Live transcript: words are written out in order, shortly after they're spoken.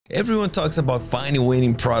Everyone talks about finding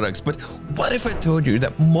winning products, but what if I told you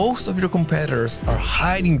that most of your competitors are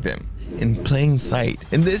hiding them in plain sight?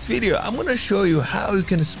 In this video, I'm going to show you how you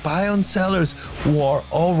can spy on sellers who are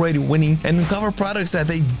already winning and uncover products that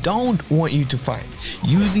they don't want you to find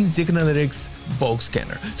using ZIK Analytics bulk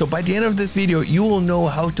scanner. So by the end of this video, you will know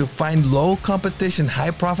how to find low competition,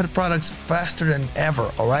 high profit products faster than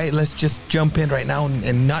ever. All right, let's just jump in right now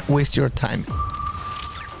and not waste your time.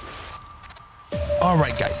 All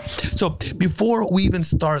right, guys. So before we even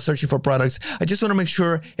start searching for products, I just want to make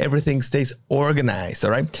sure everything stays organized.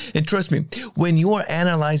 All right. And trust me, when you are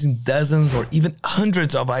analyzing dozens or even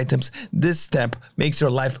hundreds of items, this step makes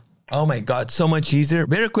your life, oh my God, so much easier.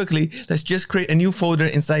 Very quickly, let's just create a new folder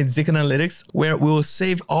inside ZIK Analytics where we will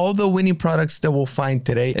save all the winning products that we'll find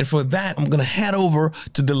today. And for that, I'm going to head over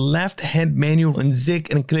to the left-hand menu on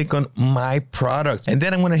ZIK and click on My Products. And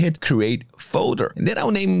then I'm going to hit Create Folder. And then I'll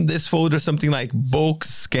name this folder something like Bulk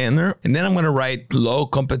Scanner. And then I'm going to write Low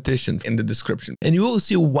Competition in the description. And you will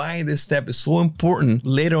see why this step is so important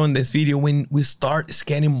later on in this video when we start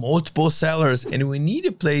scanning multiple sellers and we need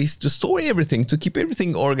a place to store everything, to keep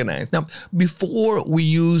everything organized. Now, before we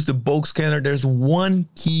use the bulk scanner, there's one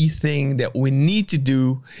key thing that we need to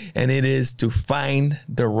do, and it is to find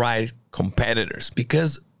the right competitors.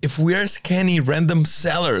 Because if we are scanning random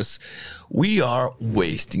sellers, we are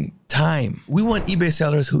wasting time. We want eBay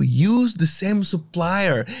sellers who use the same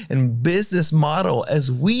supplier and business model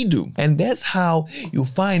as we do. And that's how you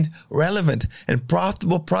find relevant and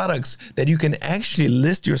profitable products that you can actually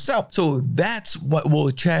list yourself. So that's what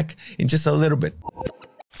we'll check in just a little bit.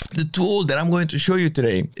 The tool that I'm going to show you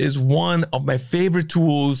today is one of my favorite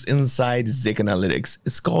tools inside ZIK Analytics.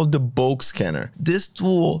 It's called the bulk scanner. This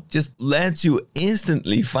tool just lets you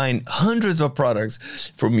instantly find hundreds of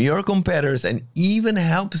products from your competitors and even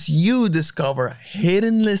helps you discover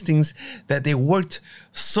hidden listings that they worked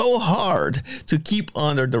so hard to keep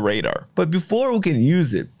under the radar. But before we can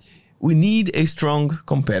use it, we need a strong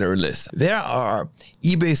competitor list. There are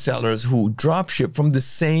eBay sellers who dropship from the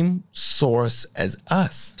same source as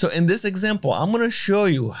us. So in this example, I'm going to show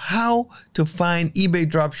you how to find eBay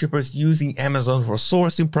dropshippers using Amazon for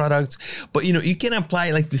sourcing products. But you can apply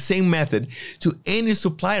like the same method to any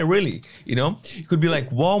supplier, really. It could be like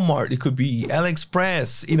Walmart, it could be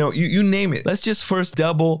AliExpress, you name it. Let's just first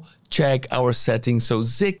double check our settings so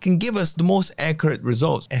ZIK can give us the most accurate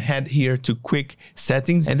results. And head here to quick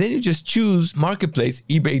settings, and then you just choose marketplace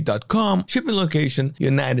ebay.com, shipping location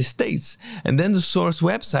United States, and then the source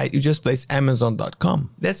website you just place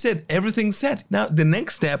amazon.com. That's it, everything's set. Now the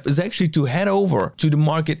next step is actually to head over to the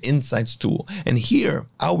market insights tool, and here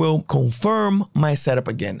I will confirm my setup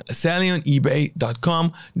again. Selling on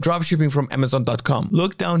ebay.com, dropshipping from amazon.com.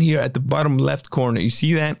 Look down here at the bottom left corner, you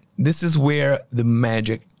see that? This is where the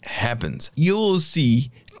magic happens. You will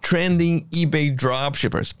see trending eBay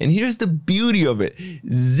dropshippers. And here's the beauty of it.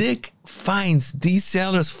 ZIK finds these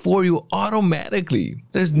sellers for you automatically.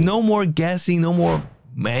 There's no more guessing, no more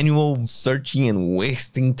manual searching and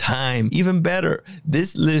wasting time. Even better,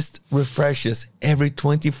 this list refreshes every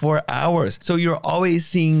 24 hours. So you're always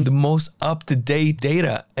seeing the most up-to-date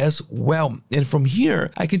data as well. And from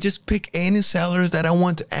here, I can just pick any sellers that I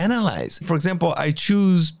want to analyze. For example, I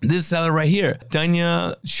choose this seller right here,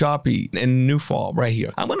 Tanya Shopee in New Fall right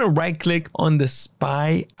here. I'm going to right click on the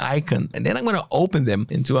spy icon and then I'm going to open them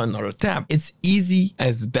into another tab. It's easy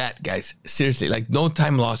as that, guys. Seriously, like no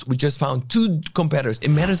time lost. We just found two competitors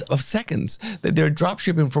in matters of seconds that they're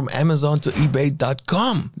dropshipping from Amazon to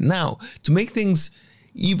ebay.com. Now, to make things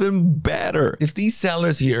even better, if these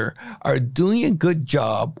sellers here are doing a good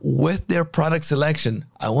job with their product selection,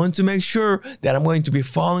 I want to make sure that I'm going to be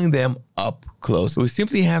following them up close. We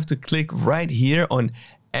simply have to click right here on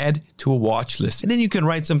Add to a watch list. And then you can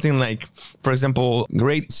write something like, for example,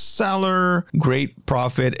 great seller, great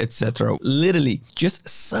profit, etc. Literally just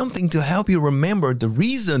something to help you remember the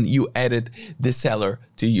reason you added the seller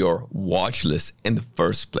to your watch list in the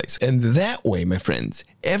first place. And that way, my friends,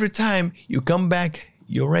 every time you come back,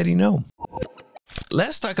 you already know.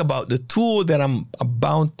 Let's talk about the tool that I'm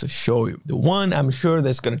about to show you. The one I'm sure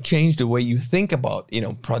that's going to change the way you think about,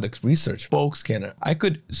 product research, bulk scanner. I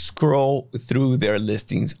could scroll through their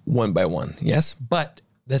listings one by one. Yes, but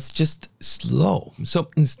that's just slow. So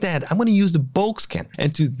instead, I'm going to use the bulk scanner.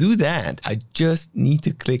 And to do that, I just need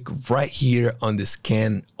to click right here on the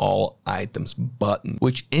Scan All Items button,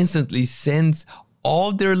 which instantly sends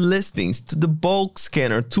all their listings to the bulk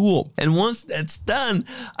scanner tool. And once that's done,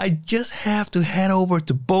 I just have to head over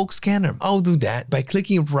to bulk scanner. I'll do that by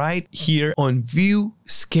clicking right here on view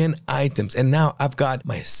scan items. And now I've got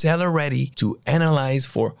my seller ready to analyze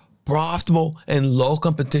for profitable and low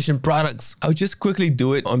competition products. I'll just quickly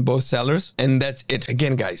do it on both sellers, and that's it.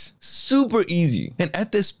 Again, guys, super easy. And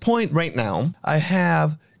at this point right now, I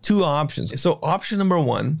have two options. So option number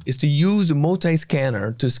one is to use the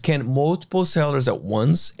multi-scanner to scan multiple sellers at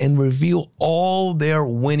once and reveal all their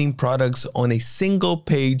winning products on a single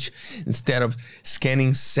page instead of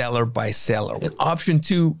scanning seller by seller. And option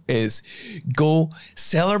two is go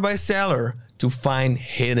seller by seller to find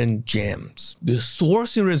hidden gems. The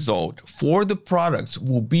sourcing result for the products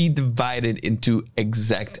will be divided into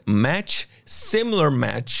exact match, similar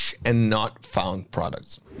match, and not found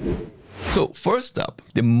products. So first up,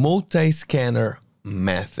 the multi-scanner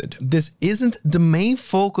method. This isn't the main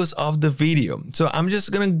focus of the video, so I'm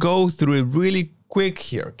just gonna go through it really quick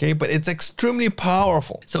here, okay? But it's extremely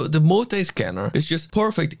powerful. So the multi-scanner is just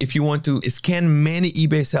perfect if you want to scan many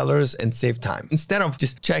eBay sellers and save time. Instead of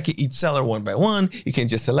just checking each seller one by one, you can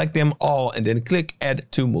just select them all and then click add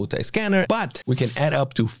to multi-scanner. But we can add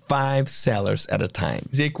up to 5 sellers at a time.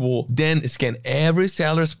 ZIK will then scan every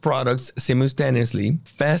seller's products simultaneously,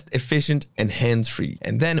 fast, efficient, and hands-free.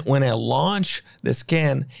 And then when I launch the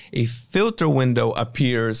scan, a filter window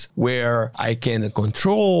appears where I can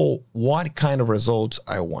control what kind of results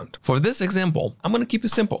I want. For this example, I'm going to keep it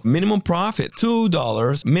simple. Minimum profit,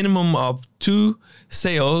 $2, minimum of 2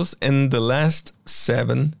 sales in the last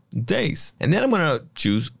 7 days. And then I'm going to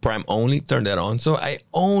choose Prime only, turn that on. So I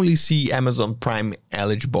only see Amazon Prime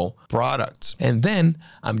eligible products. And then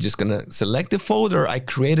I'm just going to select the folder I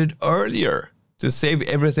created earlier to save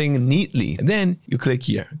everything neatly. And then you click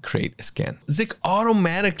here, create a scan. ZIK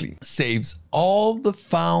automatically saves all the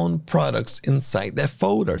found products inside that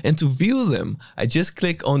folder. And to view them, I just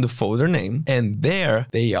click on the folder name and there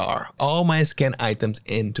they are. All my scan items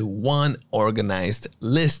into one organized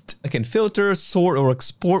list. I can filter, sort, or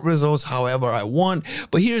export results however I want.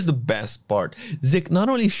 But here's the best part. ZIK not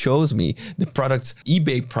only shows me the product's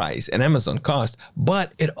eBay price and Amazon cost,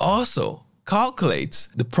 but it also calculates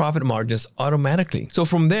the profit margins automatically. So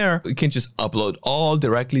from there, you can just upload all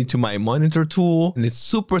directly to my monitor tool, and it's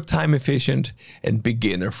super time efficient and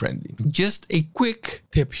beginner friendly. Just a quick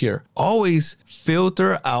tip here. Always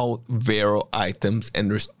filter out Vero items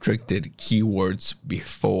and restricted keywords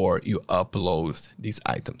before you upload these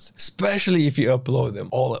items, especially if you upload them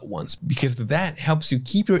all at once, because that helps you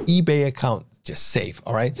keep your eBay account just safe.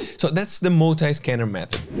 All right. So that's the multi-scanner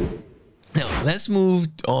method. Now, let's move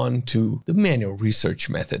on to the manual research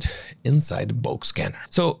method inside the bulk scanner.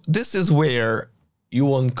 So this is where you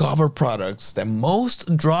will uncover products that most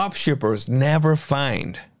dropshippers never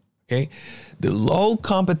find, okay? The low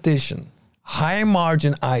competition, high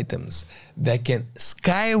margin items that can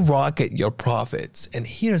skyrocket your profits. And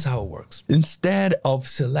here's how it works. Instead of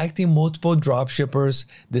selecting multiple dropshippers,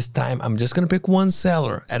 this time I'm just gonna pick one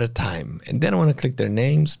seller at a time. And then I wanna click their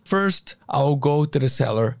names. First, I'll go to the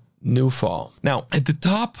seller New Fall. Now, at the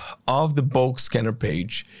top of the bulk scanner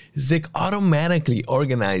page, ZIK automatically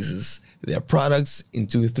organizes their products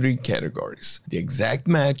into 3 categories: the exact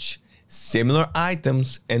match, similar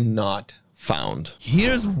items, and not found.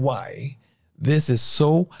 Here's why this is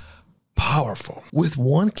so powerful. With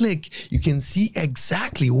one click, you can see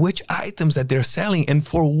exactly which items that they're selling and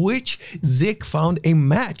for which ZIK found a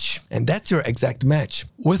match. And that's your exact match.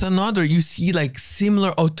 With another, you see like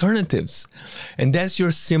similar alternatives, and that's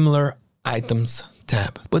your similar items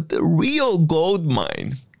tab. But the real gold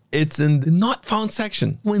mine, it's in the not found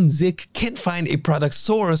section. When ZIK can't find a product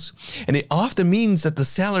source, and it often means that the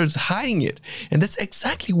seller is hiding it. And that's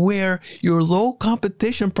exactly where your low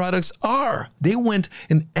competition products are. They went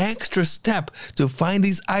an extra step to find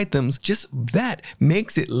these items. Just that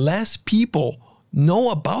makes it less people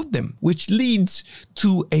know about them, which leads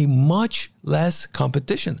to a much less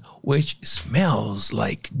competition, which smells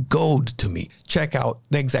like gold to me. Check out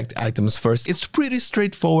the exact items first. It's pretty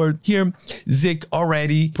straightforward. Here, ZIK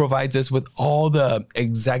already provides us with all the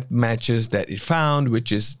exact matches that it found,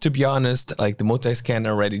 which is, to be honest, like the multi-scanner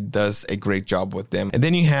already does a great job with them. And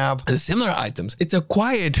then you have the similar items. It's a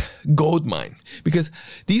quiet gold mine because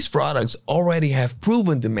these products already have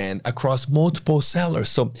proven demand across multiple sellers.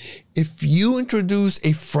 So if you introduce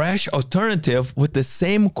a fresh alternative with the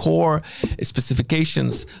same core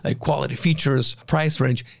specifications like quality, features, price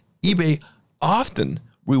range, eBay often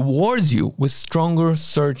rewards you with stronger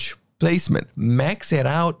search placement. Max it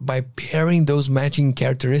out by pairing those matching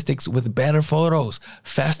characteristics with better photos,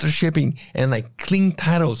 faster shipping, and like clean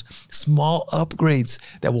titles, small upgrades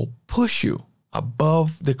that will push you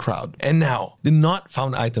above the crowd. And now, the not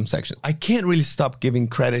found item section. I can't really stop giving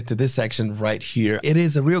credit to this section right here. It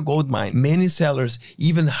is a real gold mine. Many sellers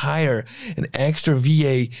even hire an extra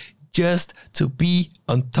VA just to be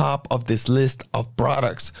on top of this list of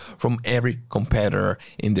products from every competitor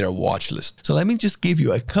in their watch list. So let me just give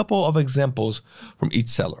you a couple of examples from each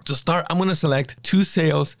seller. To start, I'm going to select 2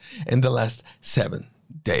 sales in the last 7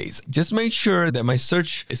 days. Just make sure that my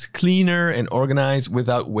search is cleaner and organized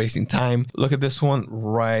without wasting time. Look at this one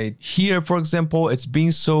right here. For example, it's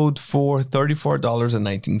being sold for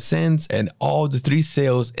 $34.19 and all the 3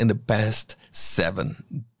 sales in the past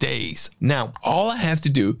 7 days. Now, all I have to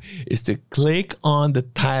do is to click on the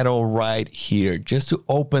title right here just to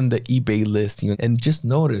open the eBay listing, and just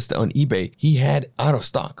notice that on eBay, he had out of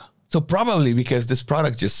stock. So probably because this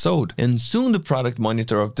product just sold, and soon the product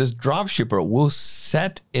monitor of this dropshipper will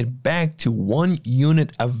set it back to 1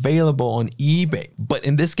 unit available on eBay. But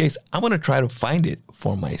in this case, I'm going to try to find it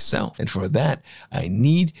for myself. And for that, I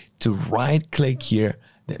need to right click here,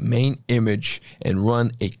 the main image, and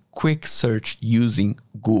run a quick search using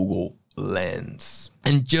Google Lens.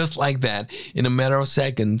 And just like that, in a matter of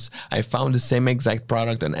seconds, I found the same exact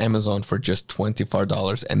product on Amazon for just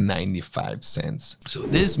 $24.95. So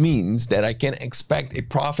this means that I can expect a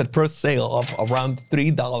profit per sale of around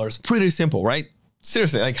 $3. Pretty simple, right?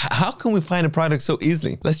 Seriously, like how can we find a product so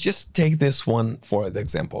easily? Let's just take this one for the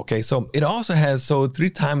example. Okay, so it also has sold 3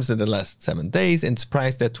 times in the last 7 days and it's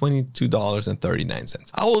priced at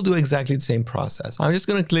 $22.39. I will do exactly the same process. I'm just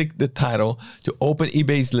going to click the title to open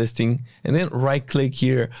eBay's listing and then right click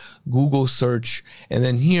here, Google search, and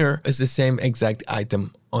then here is the same exact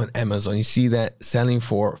item on Amazon. You see that selling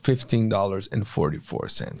for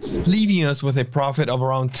 $15.44, leaving us with a profit of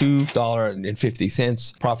around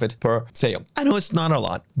 $2.50 profit per sale. I know it's not a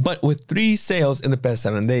lot, but with 3 sales in the past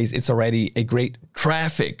 7 days, it's already a great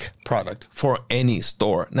traffic product for any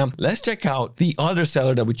store. Now, let's check out the other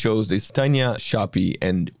seller that we chose, this Tanya Shopee,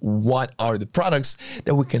 and what are the products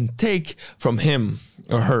that we can take from him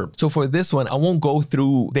or her. So for this one, I won't go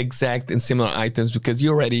through the exact and similar items because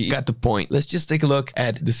you already got the point. Let's just take a look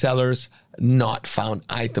at the seller's not found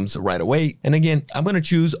items right away. And again, I'm going to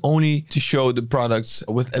choose only to show the products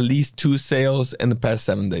with at least 2 sales in the past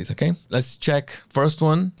 7 days. Okay, let's check first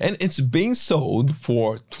one. And it's being sold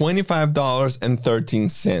for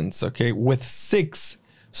 $25.13. Okay, with 6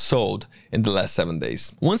 sold in the last 7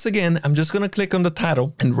 days. Once again, I'm just going to click on the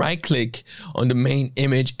title and right click on the main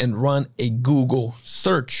image and run a Google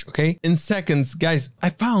search. Okay, in seconds, guys,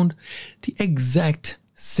 I found the exact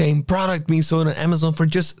same product being sold on Amazon for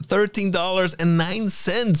just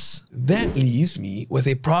 $13.09. That leaves me with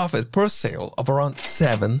a profit per sale of around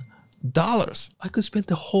 $7. I could spend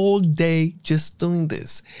the whole day just doing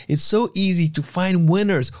this. It's so easy to find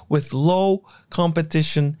winners with low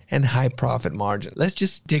competition and high profit margin. Let's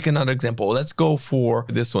just take another example. Let's go for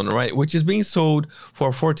this one, right? Which is being sold for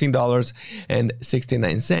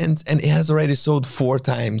 $14.69 and it has already sold 4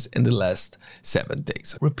 times in the last 7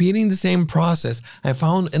 days. Repeating the same process, I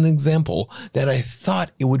found an example that I thought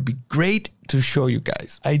it would be great to show you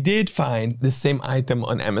guys. I did find the same item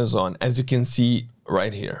on Amazon, as you can see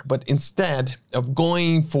right here. But instead of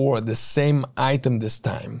going for the same item this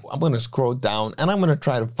time, I'm going to scroll down and I'm going to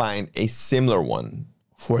try to find a similar one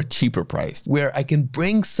for a cheaper price where I can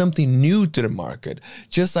bring something new to the market,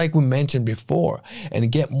 just like we mentioned before, and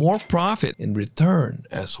get more profit in return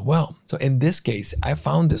as well. So in this case, I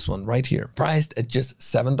found this one right here, priced at just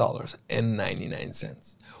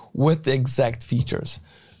 $7.99 with the exact features.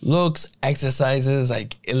 Looks, exercises,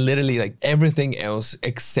 like literally like everything else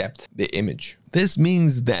except the image. This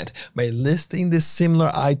means that by listing this similar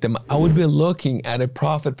item, I would be looking at a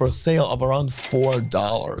profit per sale of around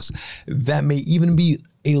 $4. That may even be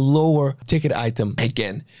a lower ticket item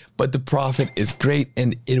again, but the profit is great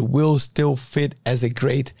and it will still fit as a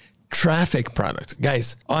great traffic product.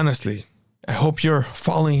 Guys, honestly, I hope you're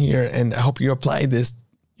following here and I hope you apply this,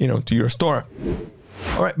 to your store.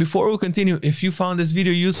 All right, before we continue, if you found this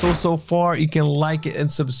video useful so far, you can like it and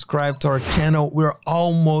subscribe to our channel. We're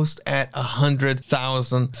almost at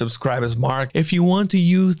 100,000 subscribers mark. If you want to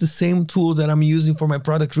use the same tools that I'm using for my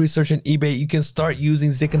product research on eBay, you can start using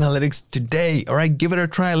ZIK Analytics today. All right, give it a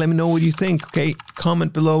try. Let me know what you think, okay?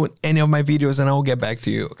 Comment below in any of my videos and I will get back to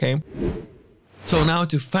you, okay? So now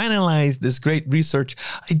to finalize this great research,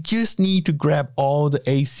 I just need to grab all the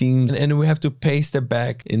A scenes and we have to paste it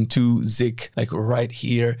back into ZIK, like right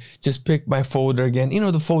here. Just pick my folder again,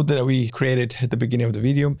 the folder that we created at the beginning of the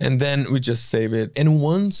video, and then we just save it. And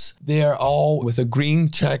once they are all with a green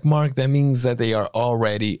check mark, that means that they are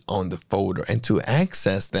already on the folder. And to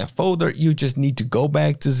access that folder, you just need to go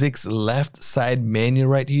back to ZIK's left side menu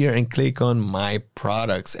right here and click on My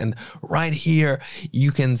Products. And right here, you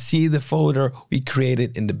can see the folder we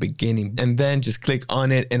created in the beginning, and then just click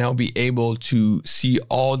on it and I'll be able to see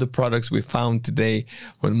all the products we found today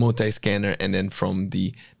from Multiscanner and then from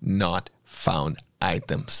the not found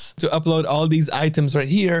items. To upload all these items right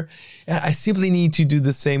here, I simply need to do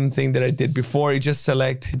the same thing that I did before. You just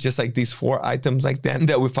select just like these 4 items like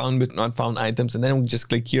that we found with not found items, and then we just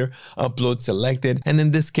click here, upload selected. And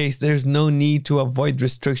in this case, there's no need to avoid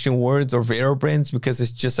restriction words or variables because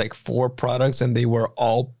it's just like 4 products and they were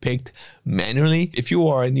all picked manually. If you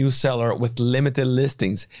are a new seller with limited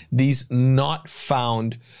listings, these not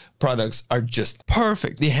found products are just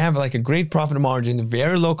perfect. They have like a great profit margin,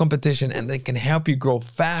 very low competition, and they can help you grow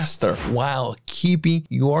faster while keeping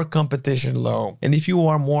your competition low. And if you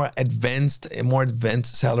are more advanced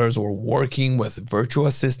sellers or working with virtual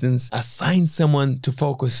assistants, assign someone to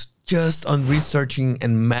focus just on researching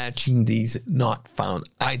and matching these not found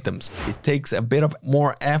items. It takes a bit of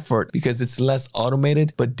more effort because it's less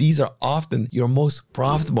automated, but these are often your most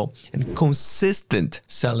profitable and consistent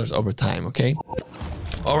sellers over time, okay?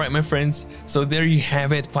 All right, my friends, so there you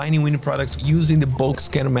have it. Finding winning products using the bulk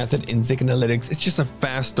scanner method in ZIK Analytics. It's just a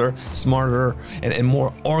faster, smarter, and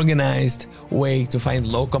more organized way to find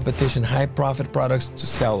low competition, high profit products to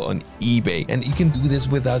sell on eBay. And you can do this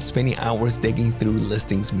without spending hours digging through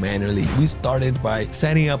listings manually. We started by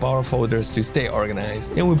setting up our folders to stay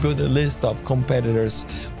organized. Then we built a list of competitors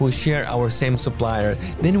who share our same supplier.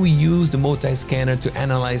 Then we used the Multiscanner to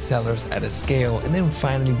analyze sellers at a scale. And then we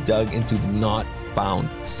finally dug into the not found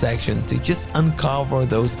section to just uncover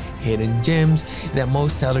those hidden gems that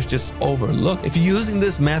most sellers just overlook. If you're using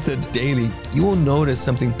this method daily, you will notice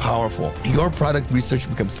something powerful. Your product research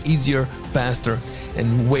becomes easier, faster,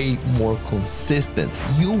 and way more consistent.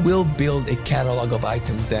 You will build a catalog of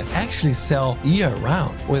items that actually sell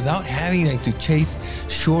year-round without having to chase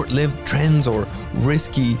short-lived trends or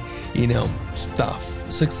risky, stuff.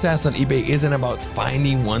 Success on eBay isn't about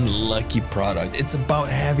finding one lucky product. It's about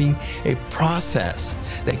having a process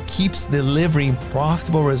that keeps delivering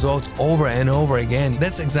profitable results over and over again.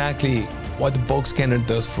 That's exactly what the bulk scanner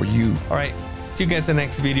does for you. All right, see you guys in the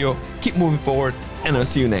next video. Keep moving forward, and I'll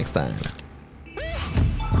see you next time.